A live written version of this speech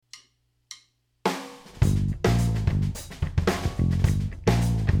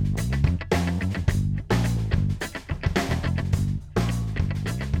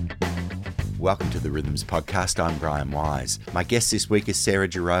Welcome to the Rhythms Podcast. I'm Brian Wise. My guest this week is Sarah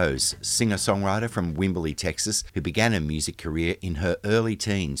Jarosz, singer-songwriter from Wimberley, Texas, who began her music career in her early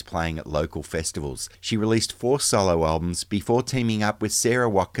teens playing at local festivals. She released 4 solo albums before teaming up with Sarah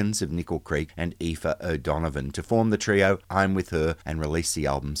Watkins of Nickel Creek and Aoife O'Donovan to form the trio I'm With Her and release the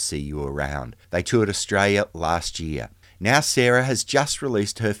album See You Around. They toured Australia last year. Now Sarah has just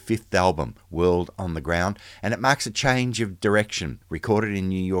released her 5th album, World on the Ground, and it marks a change of direction, recorded in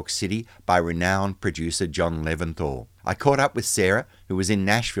New York City by renowned producer John Leventhal. I caught up with Sarah, who was in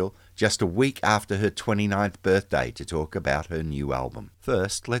Nashville just a week after her 29th birthday, to talk about her new album.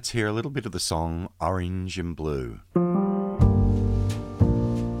 First, let's hear a little bit of the song Orange and Blue.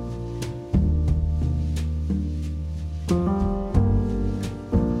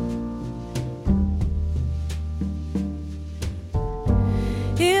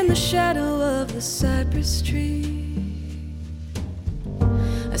 In the shadow of the cypress tree,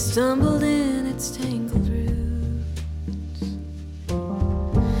 I stumbled in its tangled roots,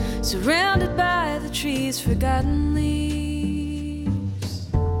 surrounded by the tree's forgotten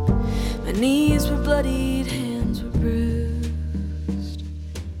leaves. My knees were bloodied, hands were bruised,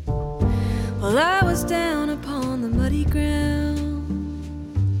 while I was down upon the muddy ground.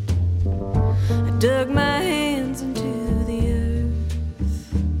 I dug my hands into the earth.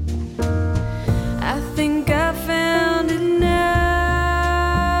 I think I found it now,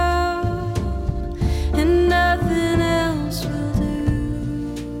 and nothing else will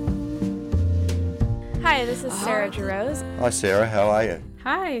do. Hi, this is Sarah Jarosz. Hi Sarah, how are you?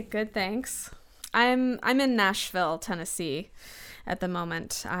 Hi, good, thanks. I'm in Nashville, Tennessee, at the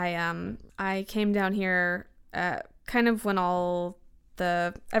moment. I came down here kind of when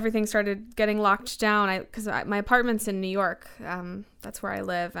everything started getting locked down. Because my apartment's in New York. That's where I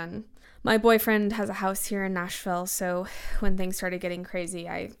live, and my boyfriend has a house here in Nashville, so when things started getting crazy,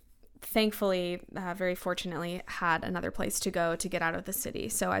 I thankfully, very fortunately, had another place to go to get out of the city.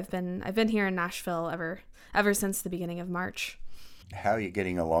 So I've been here in Nashville ever since the beginning of March. How are you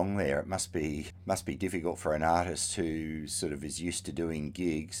getting along there? It must be difficult for an artist who sort of is used to doing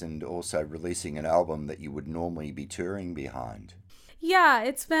gigs and also releasing an album that you would normally be touring behind. Yeah,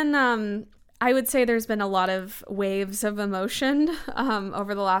 it's been I would say there's been a lot of waves of emotion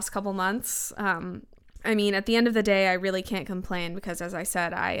over the last couple months. I mean, at the end of the day, I really can't complain because, as I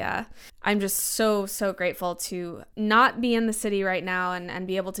said, I'm just so grateful to not be in the city right now and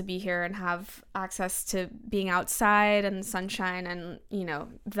be able to be here and have access to being outside and sunshine. And,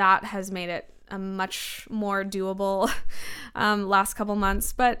 that has made it a much more doable last couple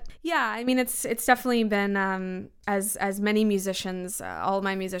months. But yeah, I mean, it's definitely been, as many musicians, all of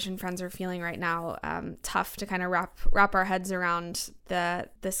my musician friends are feeling right now, tough to kind of wrap our heads around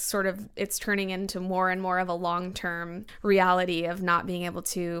this sort of, it's turning into more and more of a long-term reality of not being able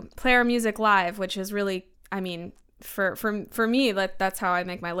to play our music live, which is really, I mean, for me, that's how I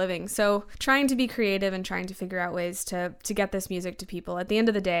make my living. So trying to be creative and trying to figure out ways to get this music to people. At the end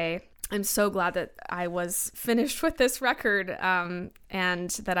of the day, I'm so glad that I was finished with this record and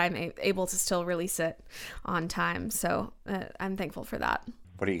that I'm able to still release it on time. So I'm thankful for that.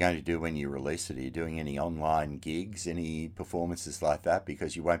 What are you going to do when you release it? Are you doing any online gigs, any performances like that?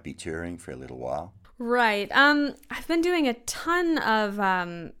 Because you won't be touring for a little while. Right. I've been doing a ton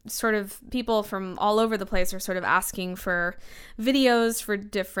of sort of people from all over the place are sort of asking for videos for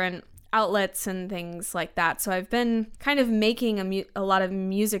different outlets and things like that. So I've been kind of making a lot of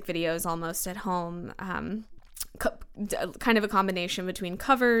music videos almost at home, kind of a combination between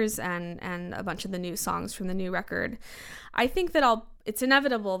covers and a bunch of the new songs from the new record. I think that it's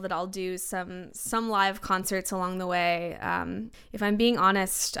inevitable that I'll do some live concerts along the way. If I'm being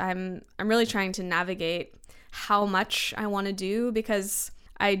honest, I'm really trying to navigate how much I want to do, because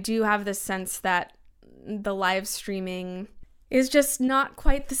I do have this sense that the live streaming is just not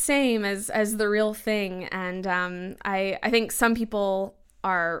quite the same as the real thing. And I think some people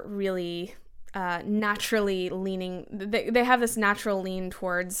are really naturally leaning, they have this natural lean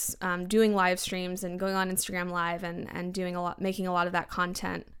towards doing live streams and going on Instagram Live and making a lot of that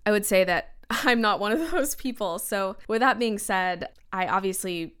content. I would say that I'm not one of those people. So with that being said, I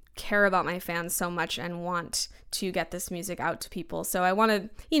obviously care about my fans so much and want to get this music out to people. So I want to,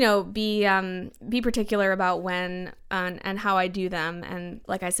 be particular about when and how I do them. And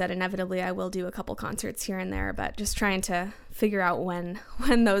like I said, inevitably I will do a couple concerts here and there, but just trying to figure out when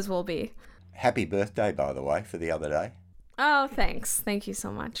those will be. Happy birthday, by the way, for the other day. Oh, thanks. Thank you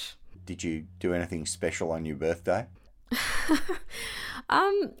so much. Did you do anything special on your birthday?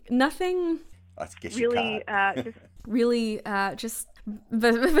 Nothing. I guess really, you can't. Just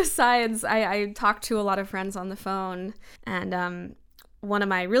besides, I talked to a lot of friends on the phone, and one of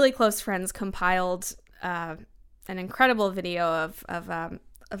my really close friends compiled an incredible video of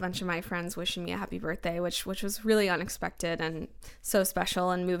a bunch of my friends wishing me a happy birthday, which was really unexpected and so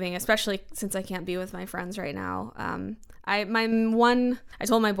special and moving, especially since I can't be with my friends right now. I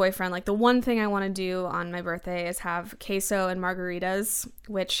told my boyfriend, like, the one thing I want to do on my birthday is have queso and margaritas,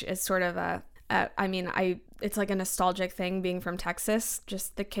 which is sort of it's like a nostalgic thing being from Texas.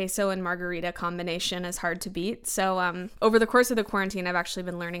 Just the queso and margarita combination is hard to beat. So over the course of the quarantine, I've actually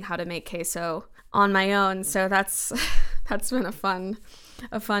been learning how to make queso on my own. So that's been a fun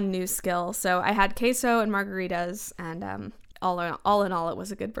new skill. So I had queso and margaritas, and all in all, it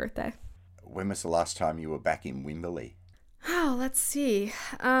was a good birthday. When was the last time you were back in Wimberley? Oh, let's see.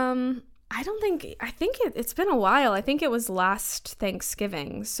 I think it's been a while. I think it was last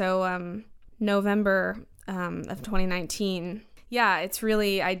Thanksgiving. So November of 2019. Yeah, it's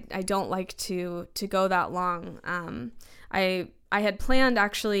really, I don't like to go that long. I had planned,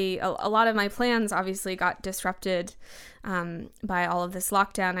 actually, a lot of my plans obviously got disrupted by all of this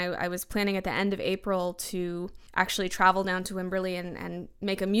lockdown. I was planning at the end of April to actually travel down to Wimberley and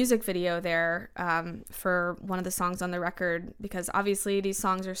make a music video there for one of the songs on the record, because obviously these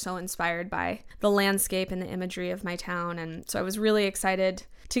songs are so inspired by the landscape and the imagery of my town. And so I was really excited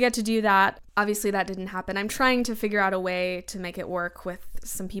to get to do that. Obviously that didn't happen. I'm trying to figure out a way to make it work with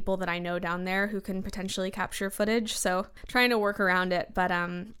some people that I know down there who can potentially capture footage. So trying to work around it. But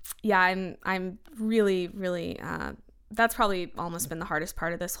yeah, I'm really, really, that's probably almost been the hardest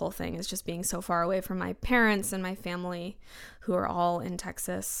part of this whole thing, is just being so far away from my parents and my family who are all in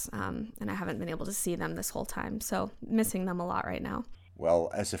Texas. And I haven't been able to see them this whole time. So missing them a lot right now.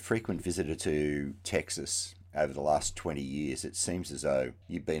 Well, as a frequent visitor to Texas over the last 20 years, it seems as though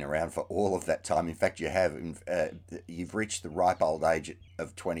you've been around for all of that time. In fact, you have. You've reached the ripe old age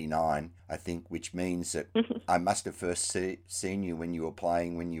of 29, I think, which means that I must have first seen you when you were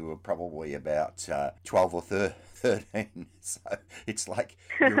playing when you were probably about 12 or 13. So it's like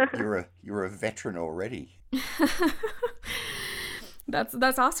you're a veteran already.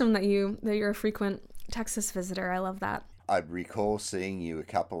 That's awesome that you're a frequent Texas visitor. I love that. I recall seeing you a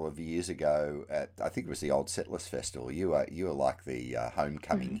couple of years ago at, I think it was the Old Settlers Festival. You are like the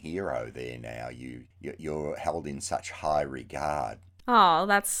homecoming hero there now. You're held in such high regard. Oh,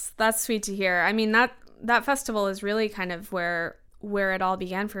 that's sweet to hear. I mean, that festival is really kind of where it all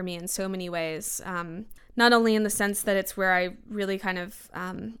began for me in so many ways. Not only in the sense that it's where I really kind of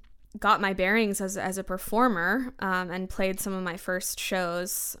got my bearings as a performer and played some of my first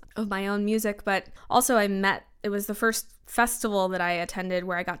shows of my own music, but also it was the first festival that I attended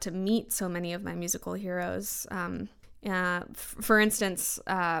where I got to meet so many of my musical heroes. For instance,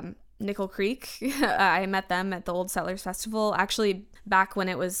 Nickel Creek, I met them at the Old Settlers Festival, actually back when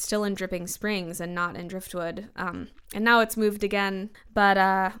it was still in Dripping Springs and not in Driftwood. And now it's moved again.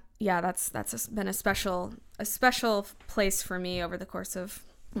 But yeah, that's been a special place for me over the course of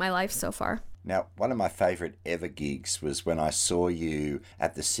my life so far. Now, one of my favourite ever gigs was when I saw you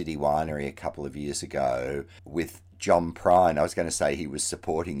at the City Winery a couple of years ago with John Prine. I was going to say he was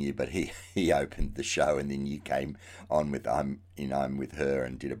supporting you, but he opened the show, and then you came on with I'm with Her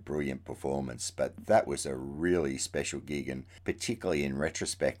and did a brilliant performance. But that was a really special gig, and particularly in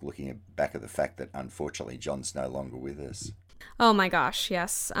retrospect, looking back at the fact that unfortunately John's no longer with us. Oh my gosh,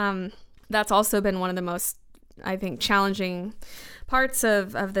 yes. That's also been one of the most, I think, challenging parts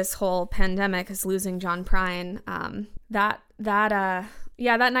of this whole pandemic, is losing John Prine. That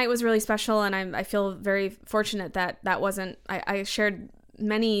night was really special, and I feel very fortunate that wasn't. I shared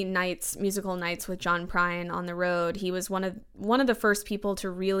many musical nights with John Prine on the road. He was one of the first people to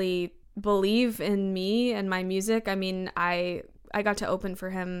really believe in me and my music. I mean, I got to open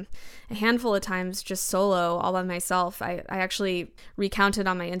for him a handful of times just solo, all by myself. I actually recounted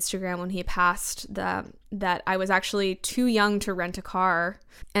on my Instagram when he passed that I was actually too young to rent a car.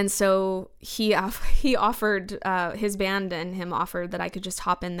 And so he offered, his band and him offered that I could just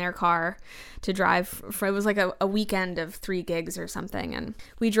hop in their car to drive it was like a weekend of 3 gigs or something. And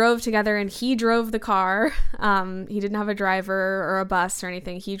we drove together, and he drove the car. He didn't have a driver or a bus or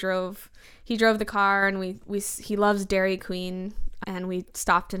anything. He drove the car, and he loves Dairy Queen, and we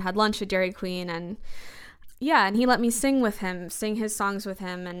stopped and had lunch at Dairy Queen, and he let me sing his songs with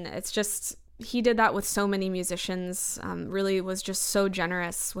him. And it's just, he did that with so many musicians, really was just so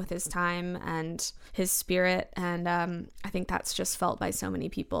generous with his time and his spirit. And I think that's just felt by so many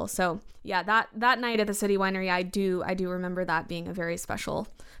people. So yeah, that night at the City Winery, I do remember that being a very special,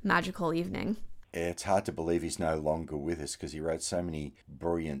 magical evening. It's hard to believe he's no longer with us, because he wrote so many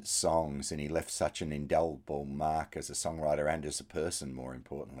brilliant songs, and he left such an indelible mark as a songwriter and as a person, more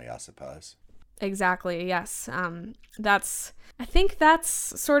importantly, I suppose. Exactly. Yes. I think that's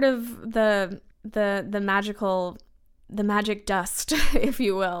sort of the magic dust, if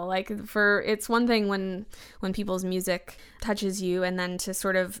you will. Like, it's one thing when people's music touches you, and then to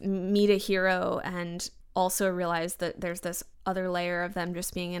sort of meet a hero and also realize that there's this other layer of them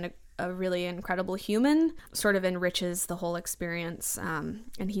just being a really incredible human sort of enriches the whole experience.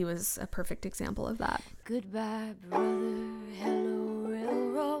 And he was a perfect example of that. Goodbye, brother. Hello,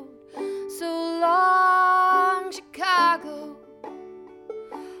 railroad. So long, Chicago.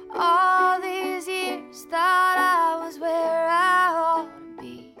 All these years thought I was where I ought to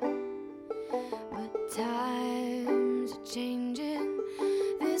be, but times are changing,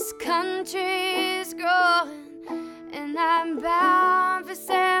 this country is growing, and I'm bound for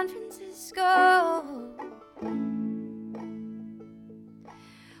San Francisco.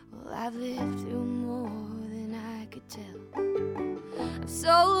 Well, I've lived through more than I could tell. I've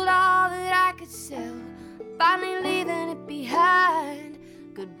sold all that I could sell, finally leaving it behind.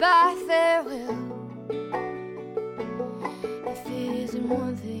 Goodbye, farewell. If it isn't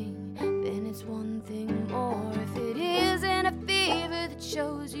one thing, then it's one thing more. If it isn't a fever that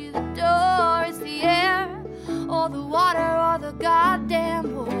shows you the door, it's the air, or the water, or the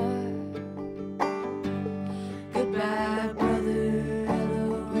goddamn war. Goodbye, brother,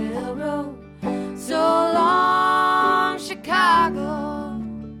 hello, railroad. So long, Chicago.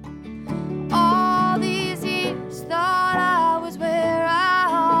 All these years thought I was where I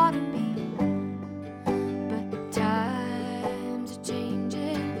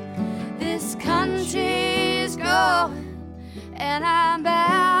country's growing, and I'm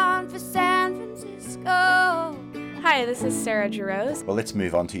bound for San Francisco. Hi, this is Sarah Jarosz. Well, let's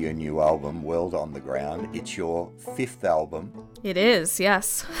move on to your new album, World on the Ground. It's your 5th album. It is,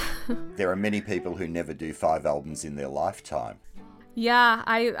 yes. There are many people who never do 5 albums in their lifetime. Yeah,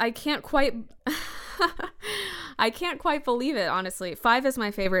 I can't quite I can't quite believe it, honestly. 5 is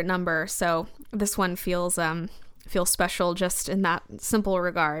my favorite number, so this one feels special just in that simple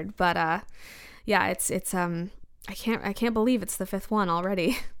regard. But yeah, it's I can't believe it's the 5th one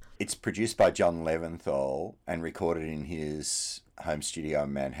already. It's produced by John Leventhal and recorded in his home studio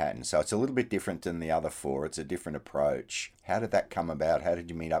in Manhattan. So it's a little bit different than the other 4. It's a different approach. How did that come about? How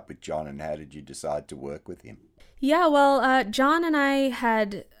did you meet up with John, and how did you decide to work with him? Yeah, well, John and I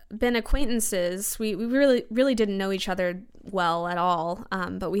had been acquaintances. We really didn't know each other well at all,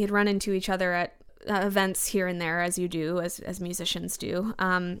 but we had run into each other at events here and there, as you do, as musicians do.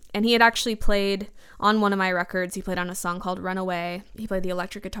 And he had actually played on one of my records. He played on a song called Runaway. He played the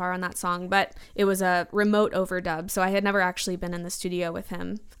electric guitar on that song, but it was a remote overdub, so I had never actually been in the studio with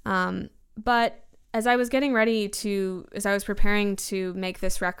him. But as I was preparing to make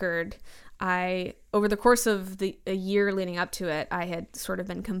this record, over the course of a year leading up to it, I had sort of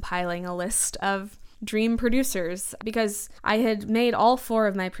been compiling a list of dream producers, because I had made all 4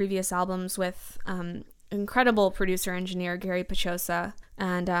 of my previous albums with incredible producer engineer Gary Pachosa,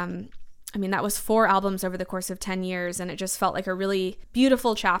 and I mean, that was 4 albums over the course of 10 years, and it just felt like a really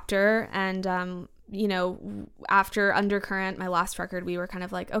beautiful chapter. And you know, after Undercurrent, my last record, we were kind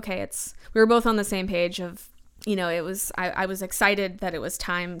of like, okay, we were both on the same page of, you know, it was, I was excited that it was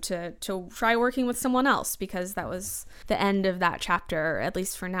time to try working with someone else, because that was the end of that chapter, at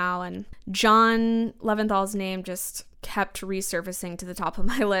least for now. And John Leventhal's name just kept resurfacing to the top of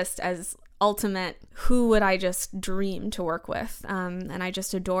my list as ultimate, who would I just dream to work with? And I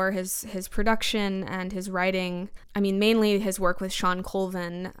just adore his production and his writing. I mean, mainly his work with Shawn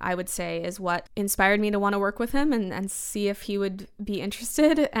Colvin, I would say, is what inspired me to want to work with him and see if he would be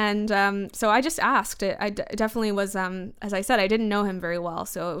interested. And so I just asked. I definitely was, as I said, I didn't know him very well,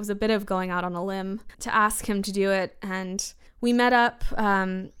 so it was a bit of going out on a limb to ask him to do it. And we met up.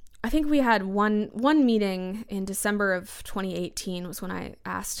 I think we had one meeting in December of 2018 was when I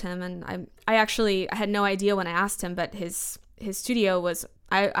asked him, and I had no idea when I asked him, but his studio was,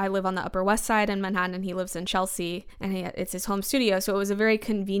 I live on the Upper West Side in Manhattan, and he lives in Chelsea, and it's his home studio, so it was a very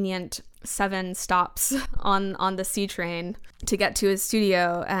convenient 7 stops on the C train to get to his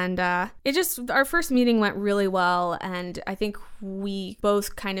studio. And our first meeting went really well, and I think we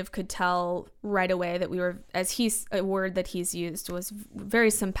both kind of could tell right away that we were, a word that he's used was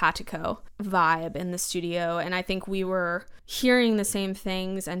very simpatico vibe in the studio, and I think we were hearing the same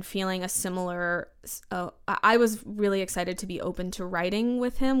things and feeling a similar, I was really excited to be open to writing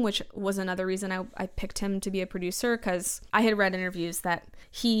with him, which was another reason I picked him to be a producer, because I had read interviews that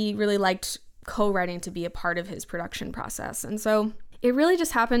he really liked co-writing to be a part of his production process. And so it really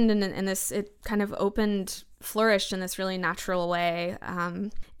just happened in this, it kind of flourished in this really natural way.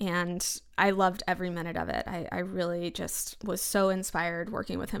 And I loved every minute of it. I really just was so inspired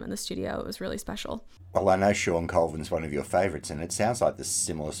working with him in the studio. It was really special. Well, I know Shawn Colvin's one of your favourites, and it sounds like this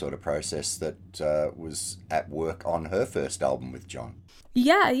similar sort of process that was at work on her first album with John.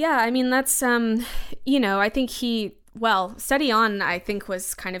 Yeah. I mean, that's, I think Steady On, I think,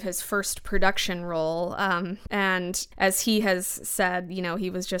 was kind of his first production role. And as he has said, he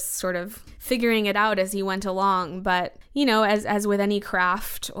was just sort of figuring it out as he went along. But, as with any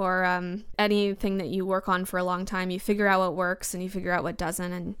craft or anything that you work on for a long time, you figure out what works and you figure out what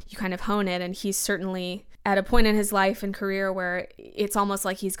doesn't, and you kind of hone it. And he's certainly at a point in his life and career where it's almost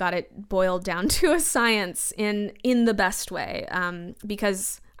like he's got it boiled down to a science in the best way.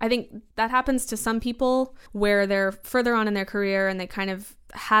 Because I think that happens to some people where they're further on in their career and they kind of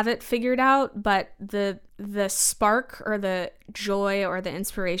have it figured out, but the spark or the joy or the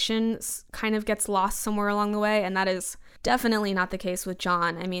inspiration kind of gets lost somewhere along the way. And that is definitely not the case with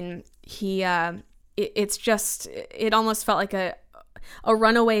John. I mean, it almost felt like a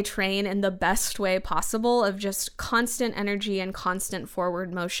runaway train in the best way possible, of just constant energy and constant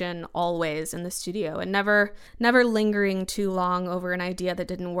forward motion always in the studio, and never lingering too long over an idea that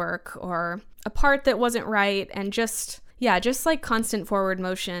didn't work or a part that wasn't right, and just like constant forward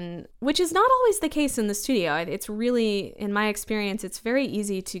motion, which is not always the case in the studio. It's really, in my experience, it's very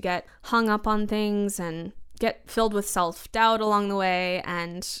easy to get hung up on things and get filled with self-doubt along the way.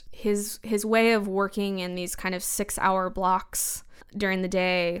 And his way of working in these kind of 6-hour blocks during the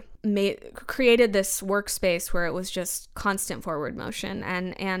day created this workspace where it was just constant forward motion,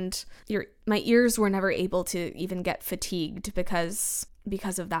 and my ears were never able to even get fatigued because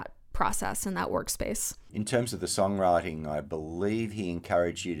of that process and that workspace. In terms of the songwriting, I believe he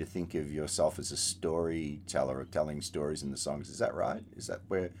encouraged you to think of yourself as a storyteller or telling stories in the songs. Is that right? Is that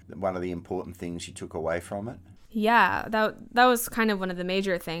where one of the important things you took away from it? Yeah, that was kind of one of the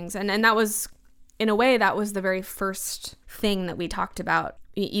major things, and that was, in a way, that was the very first thing that we talked about,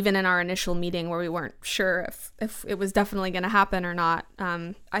 even in our initial meeting where we weren't sure if it was definitely going to happen or not.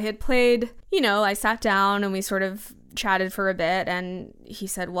 I had played, I sat down and we sort of chatted for a bit, and he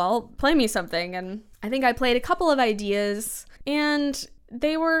said, well, play me something. And I think I played a couple of ideas, and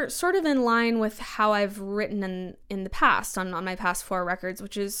they were sort of in line with how I've written in the past on my past 4 records,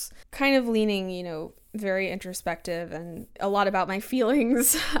 which is kind of leaning, very introspective and a lot about my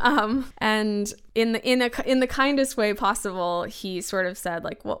feelings. And in the kindest way possible, he sort of said,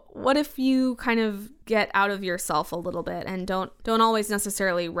 like, well, what if you kind of get out of yourself a little bit and don't always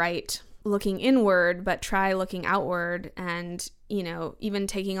necessarily write looking inward, but try looking outward, and even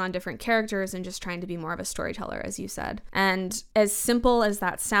taking on different characters and just trying to be more of a storyteller, as you said. And as simple as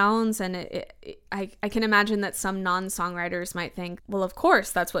that sounds, and I can imagine that some non-songwriters might think, well, of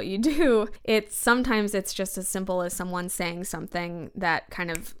course that's what you do. Sometimes it's just as simple as someone saying something that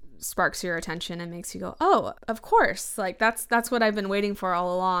kind of sparks your attention and makes you go, oh, of course, like that's what I've been waiting for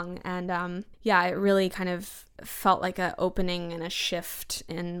all along. And it really kind of felt like an opening and a shift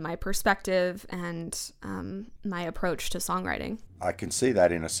in my perspective and my approach to songwriting. I can see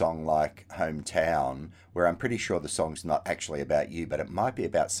that in a song like Hometown, where I'm pretty sure the song's not actually about you, but it might be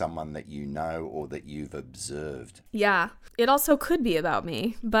about someone that you know or that you've observed. Yeah, it also could be about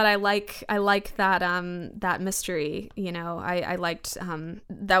me, but I like that mystery. I liked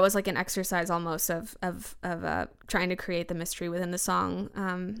that was like an exercise almost of trying to create the mystery within the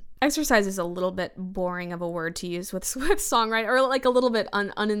song. Exercise is a little bit boring of a word to use with songwriting, or like a little bit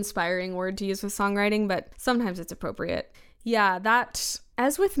uninspiring word to use with songwriting, but sometimes it's appropriate. Yeah, that,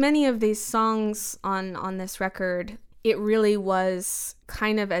 as with many of these songs on this record, it really was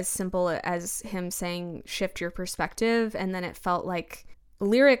kind of as simple as him saying, shift your perspective. And then it felt like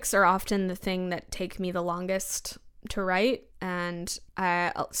lyrics are often the thing that take me the longest to write. And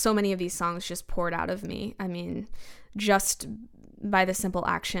so many of these songs just poured out of me. I mean, just by the simple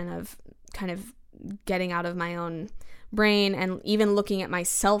action of kind of getting out of my own brain and even looking at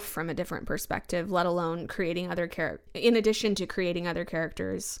myself from a different perspective, let alone creating other in addition to creating other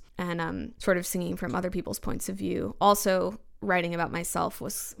characters and sort of singing from other people's points of view. Also, writing about myself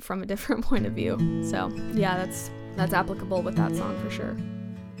was from a different point of view. So yeah, that's applicable with that song for sure.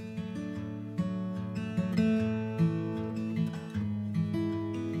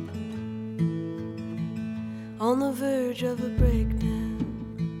 On the verge of a breakdown,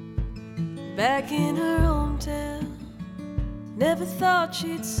 back in her hometown, never thought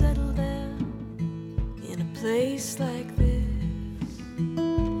she'd settle down in a place like this.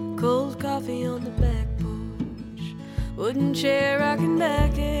 Cold coffee on the back porch, wooden chair rocking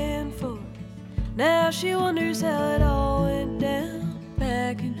back and forth. Now she wonders how it all went down.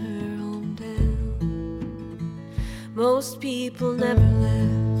 in her hometown. Most people never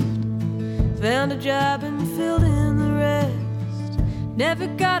left, found a job and filled in the rest. Never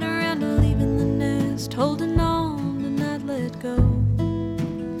got around to leaving the nest, holding on to not let go.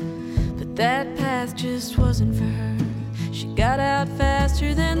 But that path just wasn't for her. She got out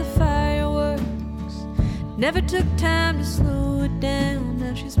faster than the fireworks. Never took time to slow it down.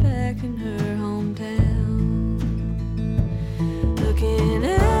 Now she's back in her hometown, looking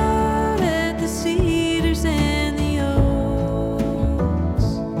out at the cedars and the oaks.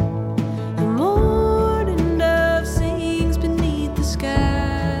 The morning dove sings beneath the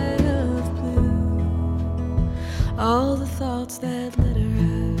sky of blue. All the thoughts that led her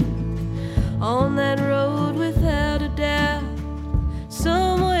out on that road without a doubt,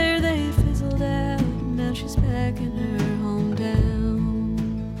 somewhere they fizzled out. Now she's back in her hometown.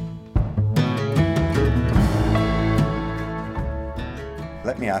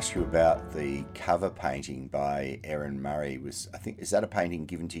 Let me ask you about the cover painting by Erin Murray. Is that a painting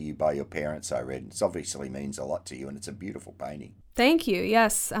given to you by your parents? I read it obviously means a lot to you, and it's a beautiful painting. Thank you.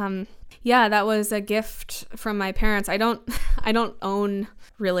 Yes. Yeah, that was a gift from my parents. I don't own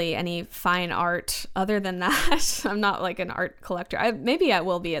really any fine art other than that. I'm not like an art collector. Maybe I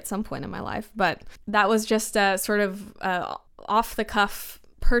will be at some point in my life, but that was just a sort of off the cuff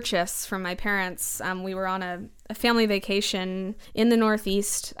purchase from my parents. We were on a family vacation in the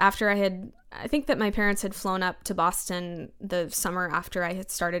Northeast after I think that my parents had flown up to Boston the summer after I had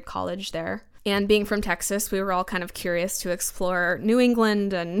started college there. And being from Texas, we were all kind of curious to explore New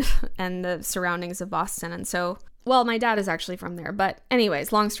England and the surroundings of Boston. And so, well, my dad is actually from there. But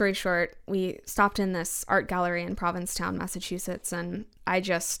anyways, long story short, we stopped in this art gallery in Provincetown, Massachusetts, and I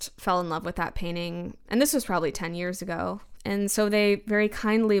just fell in love with that painting. And this was probably 10 years ago. And so they very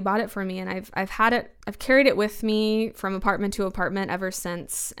kindly bought it for me, and I've carried it with me from apartment to apartment ever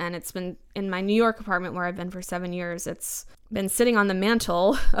since. And it's been in my New York apartment where I've been for 7 years. It's been sitting on the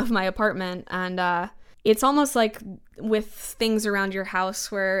mantle of my apartment, and it's almost like with things around your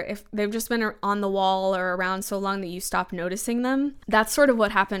house where if they've just been on the wall or around so long that you stop noticing them. That's sort of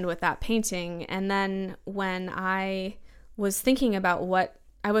what happened with that painting. And then when I was thinking about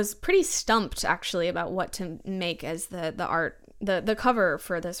I was pretty stumped actually about what to make as the art, the cover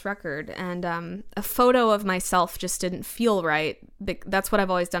for this record, and a photo of myself just didn't feel right. That's what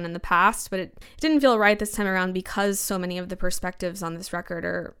I've always done in the past, but it didn't feel right this time around because so many of the perspectives on this record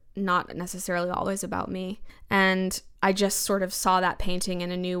are not necessarily always about me. And I just sort of saw that painting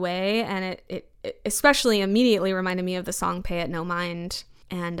in a new way, and it especially immediately reminded me of the song Pay It No Mind.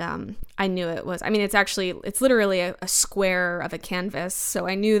 And I knew it's literally a square of a canvas. So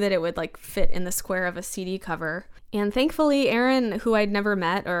I knew that it would like fit in the square of a CD cover. And thankfully, Erin, who I'd never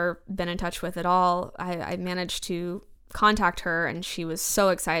met or been in touch with at all, I managed to contact her, and she was so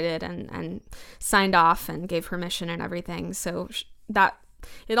excited and signed off and gave permission and everything. So that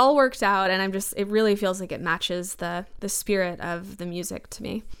it all worked out, and it really feels like it matches the spirit of the music to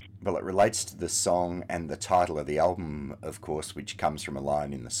me. Well, it relates to the song and the title of the album, of course, which comes from a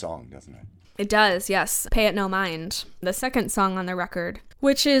line in the song, doesn't it? It does, yes. Pay It No Mind, the second song on the record,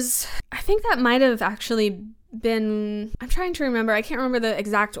 which is, I think that might have actually been, I'm trying to remember, I can't remember the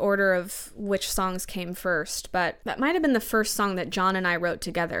exact order of which songs came first, but that might have been the first song that John and I wrote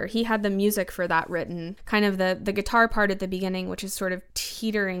together. He had the music for that written, kind of the guitar part at the beginning, which is sort of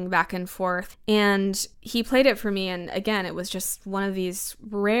teetering back and forth, and he played it for me, and again, it was just one of these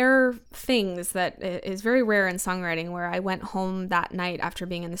rare things that is very rare in songwriting, where I went home that night after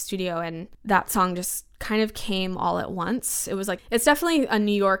being in the studio, and that song just kind of came all at once. It was like, it's definitely a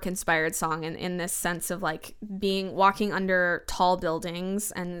New York inspired song in this sense of like walking under tall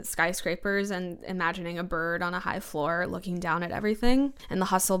buildings and skyscrapers and imagining a bird on a high floor looking down at everything and the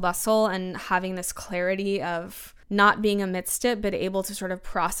hustle bustle, and having this clarity of not being amidst it, but able to sort of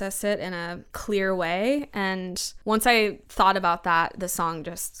process it in a clear way. And once I thought about that, the song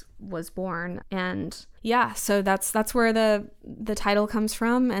just was born. And yeah, so that's where the title comes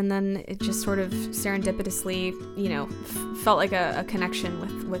from. And then it just sort of serendipitously, felt like a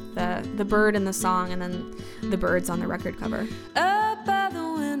connection with the bird in the song, and then the birds on the record cover. Up by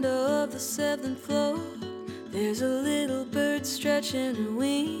the window of the 7th floor, there's a little bird stretching her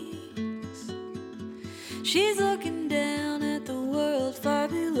wings. She's looking down at the world far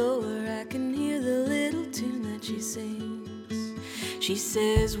below her. I can hear the little tune that she sings. She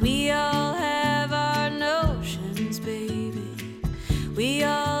says, we all have our notions, baby. We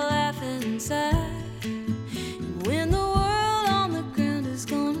all laugh inside. And when the world on the ground is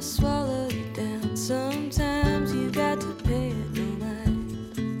gonna swallow you down, sometimes you got to pay it no mind.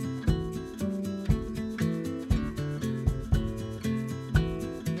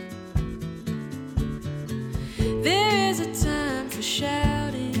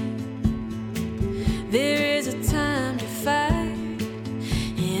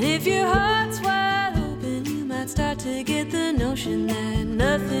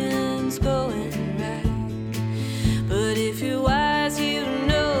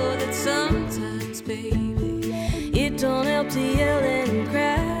 to yell and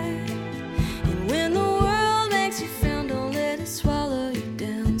cry. And when the world makes you frown, don't let it swallow you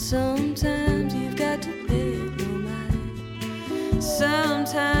down. Sometimes you've got to pay it no mind.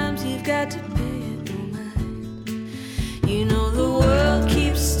 Sometimes you've got to pay it no mind. You know the world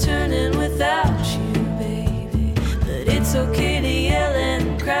keeps turning without you, baby, but it's okay to yell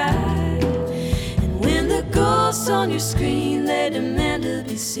and cry. Ghosts on your screen, they demand to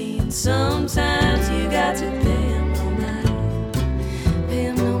be seen. Sometimes you got to pay 'em no mind. Pay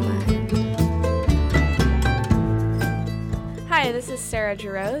 'em no mind. Hi, this is Sarah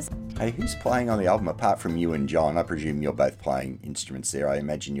Jarosz. Hey, who's playing on the album apart from you and John? I presume you're both playing instruments there. I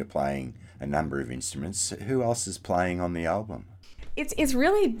imagine you're playing a number of instruments. Who else is playing on the album? It's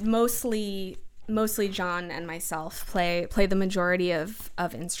really mostly John and myself play the majority of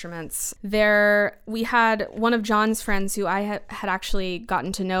instruments. We had one of John's friends who I had actually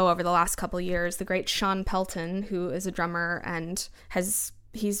gotten to know over the last couple of years, the great Sean Pelton, who is a drummer and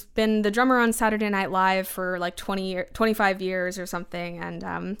he's been the drummer on Saturday Night Live for like 25 years or something,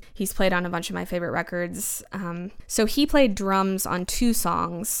 and he's played on a bunch of my favorite records. So he played drums on 2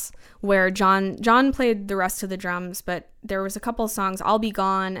 songs where John played the rest of the drums, but there was a couple of songs, I'll Be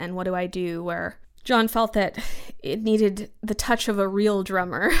Gone and What Do I Do, where John felt that it needed the touch of a real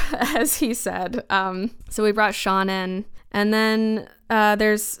drummer, as he said. So we brought Sean in. And then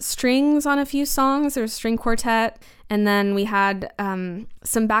there's strings on a few songs. There's a string quartet. And then we had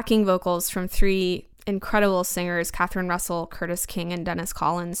some backing vocals from 3 incredible singers, Catherine Russell, Curtis King, and Dennis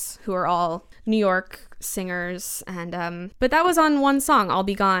Collins, who are all New York singers. And but that was on one song, I'll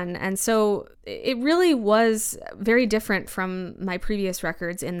Be Gone. And so it really was very different from my previous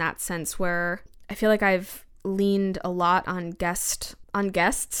records in that sense, where I feel like I've leaned a lot on guest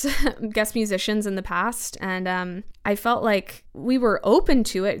musicians in the past, and I felt like we were open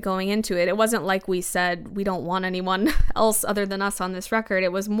to it going into it. It wasn't like we said we don't want anyone else other than us on this record.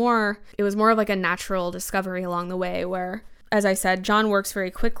 It was more of like a natural discovery along the way, where, as I said, John works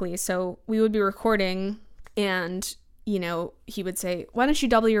very quickly, so we would be recording and he would say, why don't you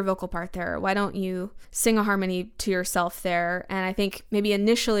double your vocal part there? Why don't you sing a harmony to yourself there? And I think maybe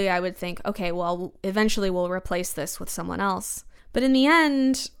initially I would think, okay, well, eventually we'll replace this with someone else. But in the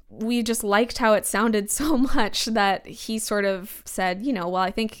end, we just liked how it sounded so much that he sort of said, well,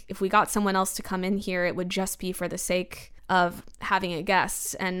 I think if we got someone else to come in here, it would just be for the sake of having a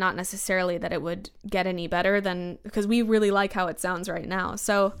guest and not necessarily that it would get any better than, because we really like how it sounds right now.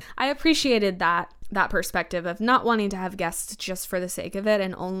 So I appreciated that perspective of not wanting to have guests just for the sake of it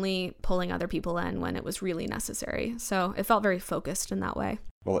and only pulling other people in when it was really necessary. So it felt very focused in that way.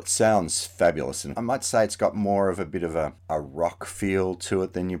 Well, it sounds fabulous, and I might say it's got more of a bit of a rock feel to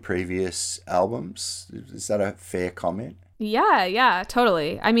it than your previous albums. Is that a fair comment? Yeah,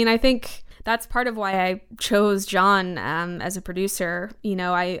 totally. I mean, I think that's part of why I chose John as a producer.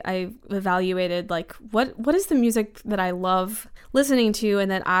 I evaluated like what is the music that I love listening to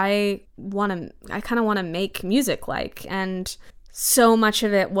and that I kind of want to make music like. And so much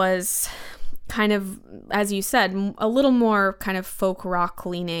of it was kind of, as you said, a little more kind of folk rock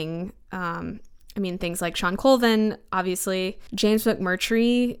leaning. Things like Sean Colvin, obviously. James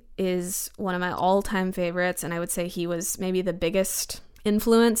McMurtry is one of my all-time favorites, and I would say he was maybe the biggest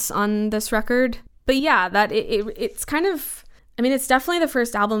influence on this record. But yeah, that it's kind of, it's definitely the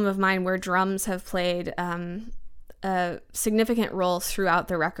first album of mine where drums have played a significant role throughout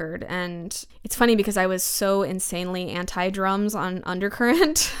the record. And it's funny because I was so insanely anti-drums on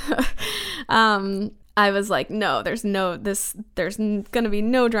Undercurrent. I was like, no, there's gonna be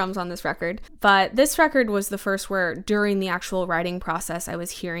no drums on this record. But this record was the first where during the actual writing process, I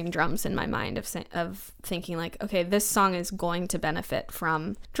was hearing drums in my mind of thinking like, okay, this song is going to benefit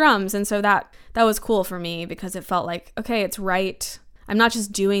from drums. And so that was cool for me because it felt like, okay, it's right. I'm not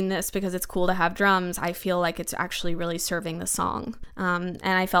just doing this because it's cool to have drums. I feel like it's actually really serving the song. And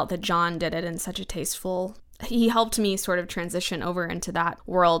I felt that John did it in such a tasteful, he helped me sort of transition over into that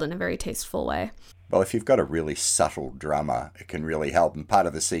world in a very tasteful way. Well, if you've got a really subtle drummer, it can really help. And part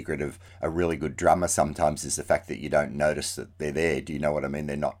of the secret of a really good drummer sometimes is the fact that you don't notice that they're there. Do you know what I mean?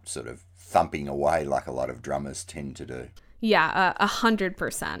 They're not sort of thumping away like a lot of drummers tend to do. Yeah,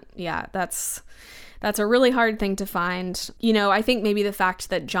 100%. Yeah, that's a really hard thing to find. I think maybe the fact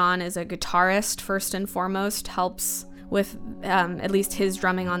that John is a guitarist first and foremost helps with at least his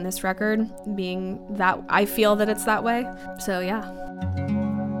drumming on this record being that, I feel that it's that way. So yeah.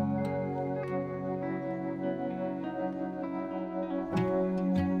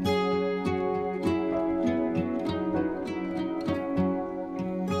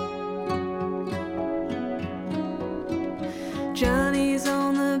 Johnny's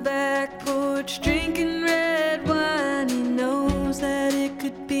on the back porch drinking red wine. He knows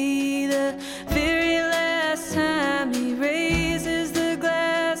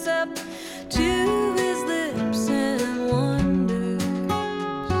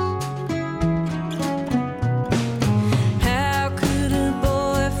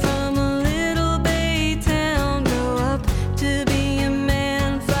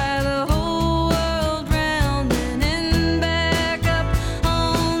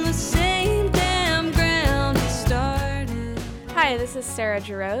is Sarah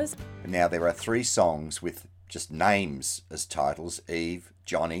Jarosz. Now, there are 3 songs with just names as titles: Eve,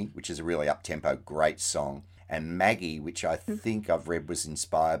 Johnny, which is a really up-tempo, great song, and Maggie, which I think I've read was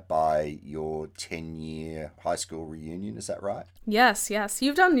inspired by your 10-year high school reunion. Is that right? Yes.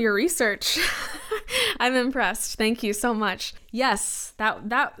 You've done your research. I'm impressed. Thank you so much. Yes,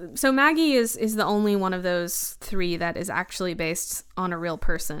 so Maggie is the only one of those 3 that is actually based on a real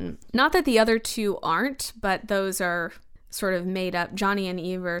person. Not that the other 2 aren't, but those are sort of made up. Johnny and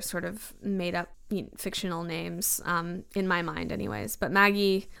Eve are sort of made up fictional names, in my mind anyways. But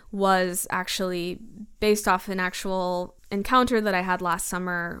Maggie was actually based off an actual encounter that I had last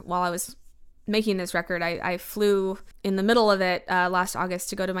summer while I was making this record. I flew in the middle of it last August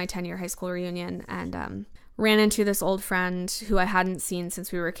to go to my 10-year high school reunion, and ran into this old friend who I hadn't seen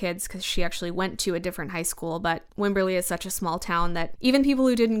since we were kids, because she actually went to a different high school. But Wimberley is such a small town that even people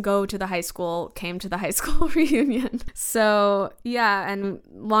who didn't go to the high school came to the high school reunion. So yeah, and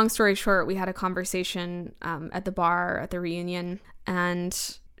long story short, we had a conversation at the bar at the reunion,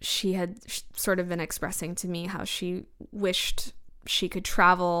 and she had sort of been expressing to me how she wished she could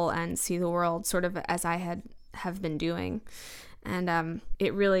travel and see the world sort of as I have been doing. And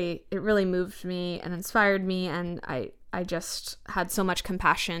it really moved me and inspired me, and I just had so much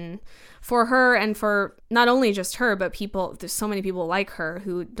compassion for her, and for not only just her, but there's so many people like her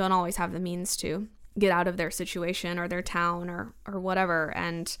who don't always have the means to get out of their situation or their town or whatever.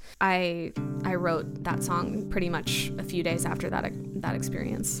 And I wrote that song pretty much a few days after that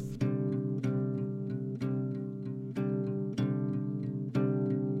experience.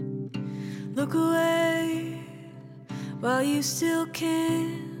 Look away while you still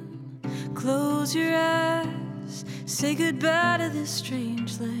can. Close your eyes, say goodbye to this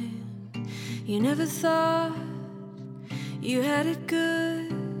strange land. You never thought you had it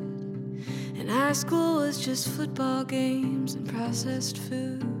good, and high school was just football games and processed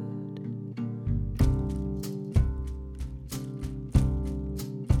food.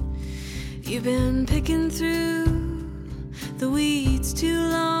 You've been picking through the weeds too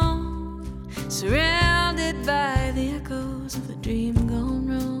long, surrounded by the echoes of a dream gone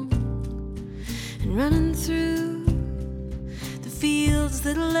wrong, and running through the fields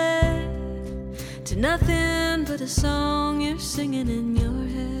that led to nothing but a song you're singing in your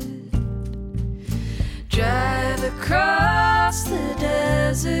head. Drive across the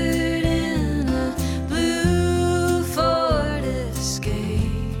desert in a blue Ford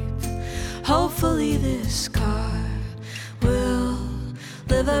Escape. Hopefully this car will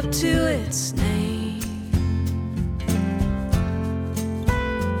live up to its name.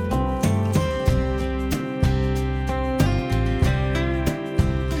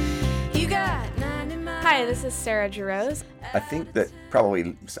 You got 90 miles. Hi, this is Sarah Jarosz. I think that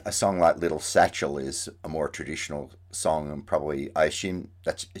probably a song like Little Satchel is a more traditional song, and probably, I assume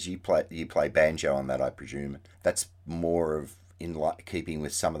that's, as you play banjo on that, I presume. That's more of in keeping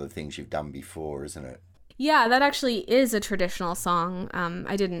with some of the things you've done before, isn't it? Yeah, that actually is a traditional song.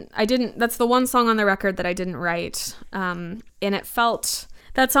 I didn't, that's the one song on the record that I didn't write. And it felt,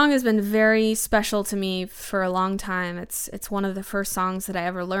 that song has been very special to me for a long time. It's one of the first songs that I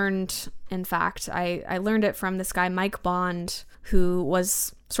ever learned. In fact, I learned it from this guy, Mike Bond, who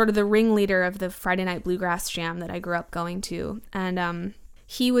was sort of the ringleader of the Friday Night Bluegrass Jam that I grew up going to. And,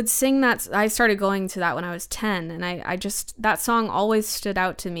 he would sing that. I started going to that when I was 10, and I just, that song always stood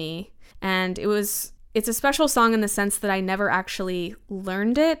out to me. And it's a special song in the sense that I never actually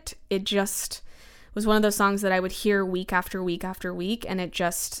learned it. It just was one of those songs that I would hear week after week after week, and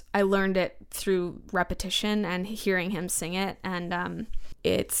I learned it through repetition and hearing him sing it. And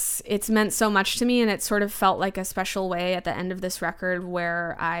it's meant so much to me, and it sort of felt like a special way at the end of this record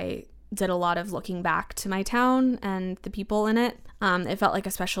where I did a lot of looking back to my town and the people in it. It felt like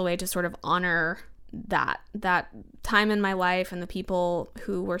a special way to sort of honor that time in my life and the people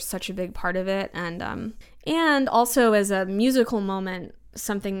who were such a big part of it. And also as a musical moment,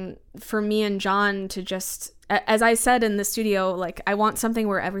 something for me and John to just, as I said in the studio, like, I want something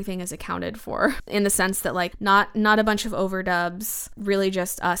where everything is accounted for, in the sense that, like, not a bunch of overdubs, really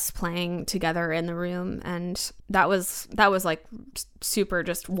just us playing together in the room. And that was like super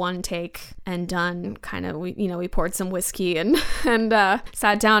just one take and done kind of. We poured some whiskey and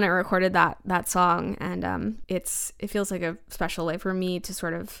sat down and recorded that song. And it feels like a special way for me to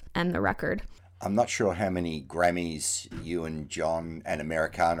sort of end the record. I'm not sure how many Grammys you and John and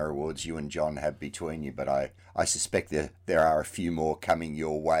Americana Awards you and John have between you, but I suspect there are a few more coming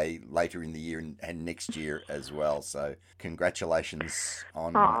your way later in the year and next year as well. So congratulations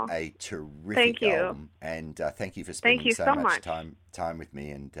on a terrific album. And thank you for spending so much time with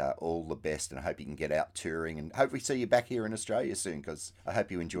me, and all the best. And I hope you can get out touring, and hope we see you back here in Australia soon, because I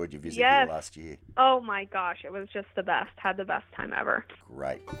hope you enjoyed your visit here last year. Oh my gosh, it was just the best. Had the best time ever.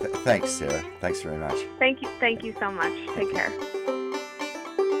 Great. Thanks, Sarah. Thanks very much. Thank you so much. Take care.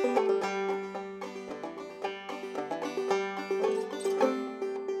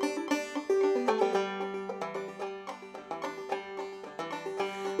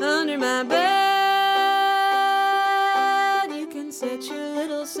 Under my bed, you can set your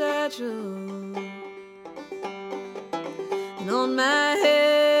little satchel, and on my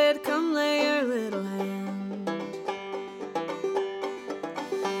head, come lay your little hand.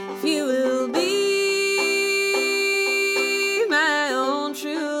 If you will be my own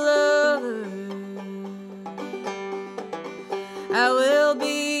true lover, I will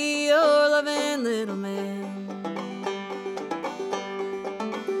be your loving little man.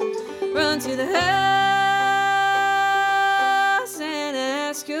 Run to the house and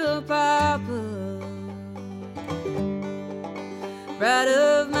ask your papa, bride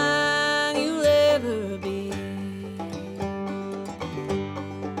of mine you'll ever be.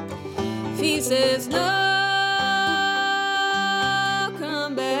 If he says no,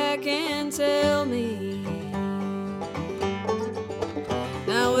 come back and tell me.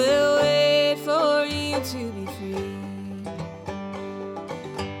 I will wait for you to be free.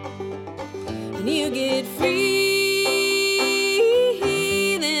 When you get free,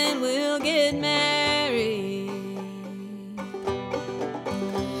 then we'll get married.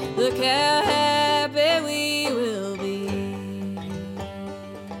 Look how happy we will be.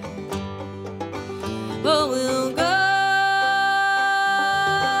 Oh, we'll go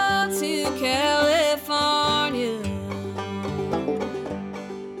to California,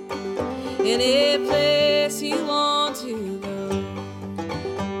 any place you want to go.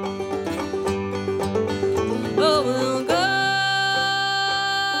 Oh, we'll go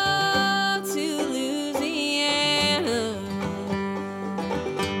to Louisiana,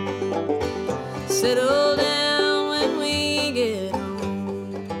 settle down when we get home.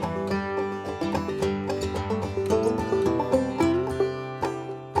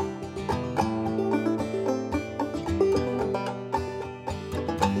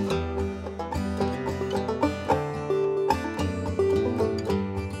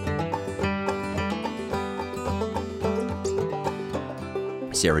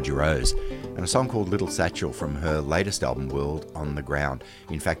 Sarah Jarosz, and a song called Little Satchel from her latest album, World on the Ground.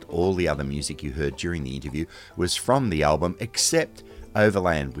 In fact, all the other music you heard during the interview was from the album, except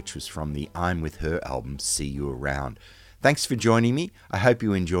Overland, which was from the I'm With Her album, See You Around. Thanks for joining me. I hope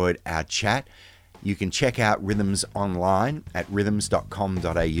you enjoyed our chat. You can check out Rhythms online at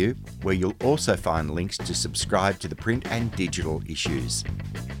rhythms.com.au, where you'll also find links to subscribe to the print and digital issues.